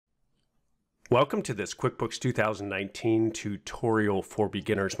Welcome to this QuickBooks 2019 tutorial for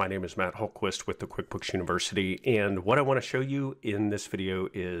beginners. My name is Matt Holquist with the QuickBooks University, and what I want to show you in this video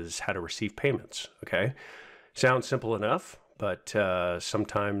is how to receive payments, okay? Sounds simple enough, but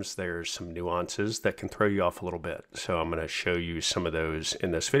sometimes there's some nuances that can throw you off a little bit. So I'm going to show you some of those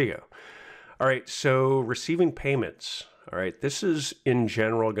in this video. All right, so receiving payments. All right, this is in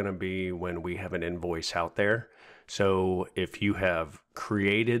general going to be when we have an invoice out there. So if you have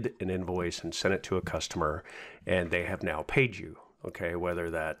created an invoice and sent it to a customer and they have now paid you, okay, whether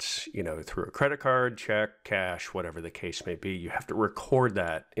that's, through a credit card, check, cash, whatever the case may be, you have to record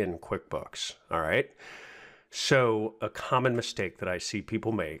that in QuickBooks, all right? So a common mistake that I see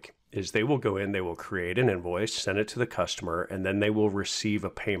people make is they will go in, they will create an invoice, send it to the customer, and then they will receive a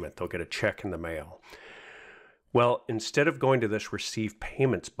payment. They'll get a check in the mail. Well, instead of going to this receive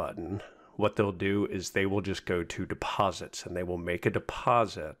payments button, what they'll do is they will just go to deposits and they will make a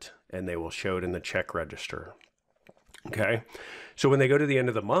deposit and they will show it in the check register. Okay. So when they go to the end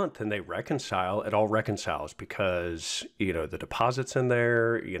of the month and they reconcile, it all reconciles because, the deposits in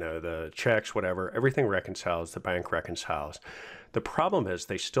there, the checks, whatever, everything reconciles, the bank reconciles. The problem is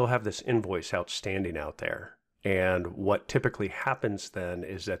they still have this invoice outstanding out there. And what typically happens then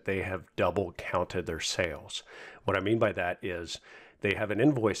is that they have double counted their sales. What I mean by that is they have an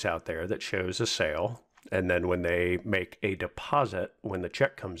invoice out there that shows a sale, and then when they make a deposit, when the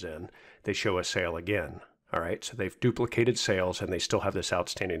check comes in, they show a sale again. All right, so they've duplicated sales and they still have this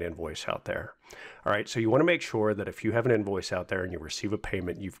outstanding invoice out there. All right, so you want to make sure that if you have an invoice out there and you receive a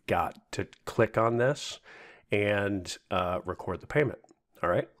payment, you've got to click on this and record the payment. All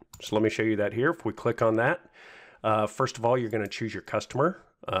right, so let me show you that here. If we click on that, first of all, you're going to choose your customer.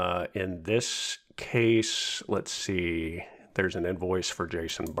 In this case, let's see. There's an invoice for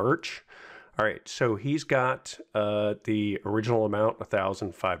Jason Birch. All right, so he's got the original amount,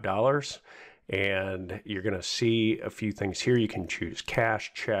 $1,005, and you're going to see a few things here. You can choose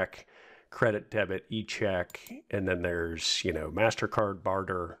cash, check, credit, debit, e-check, and then there's, MasterCard,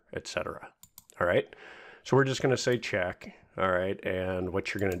 barter, etc. All right, so we're just going to say check. All right, and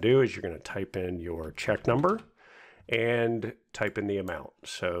what you're going to do is you're going to type in your check number and type in the amount.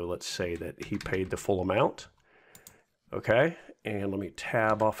 So let's say that he paid the full amount. Okay, and let me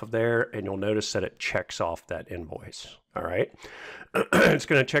tab off of there, and you'll notice that it checks off that invoice. All right, it's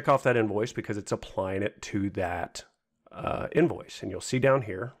going to check off that invoice because it's applying it to that invoice. And you'll see down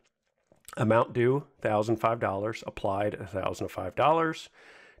here, amount due, $1,005, applied $1,005,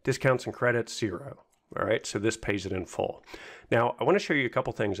 discounts and credits, 0. All right, so this pays it in full. Now, I want to show you a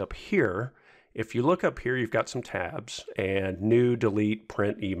couple things up here. If you look up here, you've got some tabs and new, delete,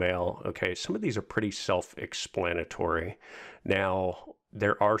 print, email. Okay, some of these are pretty self-explanatory. Now,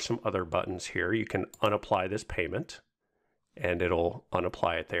 there are some other buttons here. You can unapply this payment and it'll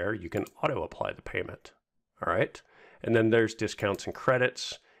unapply it there. You can auto-apply the payment. All right, and then there's discounts and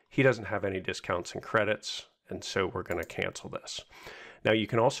credits. He doesn't have any discounts and credits, and so we're going to cancel this. Now, you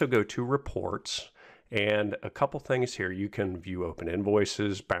can also go to reports. And a couple things here, you can view open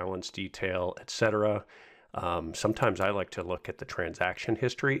invoices, balance detail, etc. Sometimes I like to look at the transaction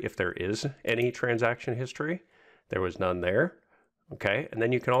history. If there is any transaction history, there was none there. Okay, and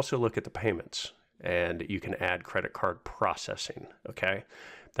then you can also look at the payments and you can add credit card processing. Okay,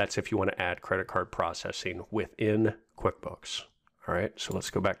 that's if you want to add credit card processing within QuickBooks. All right, so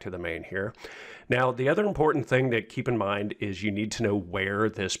let's go back to the main here. Now, the other important thing to keep in mind is you need to know where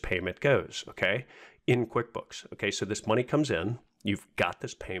this payment goes, okay? In QuickBooks. Okay, so this money comes in, you've got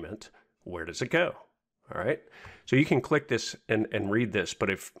this payment, where does it go? All right, so you can click this and read this,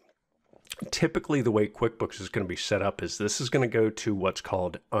 but if typically the way QuickBooks is going to be set up is this is going to go to what's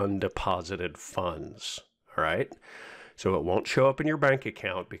called undeposited funds. All right, so it won't show up in your bank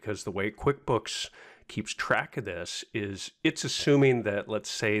account because the way QuickBooks keeps track of this is it's assuming that, let's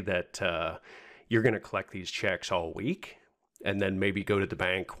say that you're going to collect these checks all week and then maybe go to the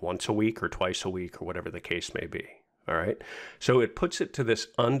bank once a week or twice a week or whatever the case may be. All right. So it puts it to this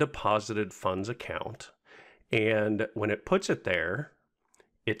undeposited funds account. And when it puts it there,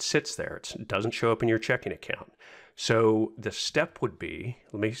 it sits there. It doesn't show up in your checking account. So the step would be,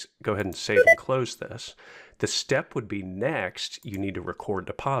 let me go ahead and save and close this. The step would be next, you need to record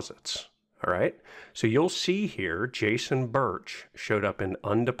deposits. All right. So you'll see here, Jason Birch showed up in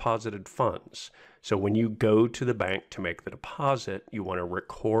undeposited funds. So when you go to the bank to make the deposit, you want to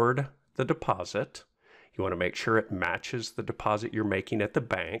record the deposit. You want to make sure it matches the deposit you're making at the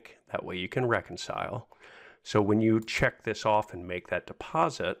bank. That way you can reconcile. So when you check this off and make that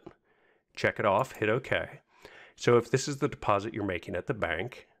deposit, check it off, hit OK. So if this is the deposit you're making at the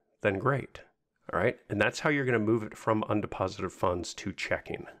bank, then great. All right. And that's how you're going to move it from undeposited funds to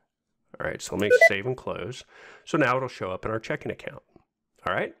checking. All right, so let me save and close. So now it'll show up in our checking account.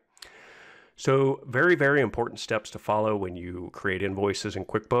 All right. So very, very important steps to follow when you create invoices in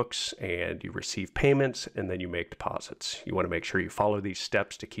QuickBooks and you receive payments and then you make deposits. You want to make sure you follow these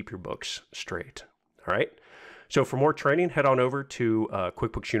steps to keep your books straight. All right. So for more training, head on over to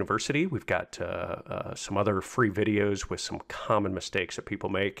QuickBooks University. We've got some other free videos with some common mistakes that people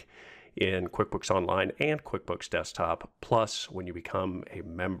make in QuickBooks Online and QuickBooks Desktop. Plus, when you become a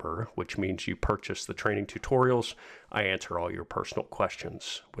member, which means you purchase the training tutorials, I answer all your personal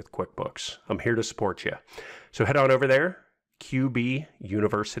questions with QuickBooks. I'm here to support you. So head on over there,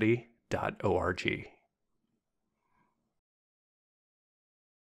 qbuniversity.org.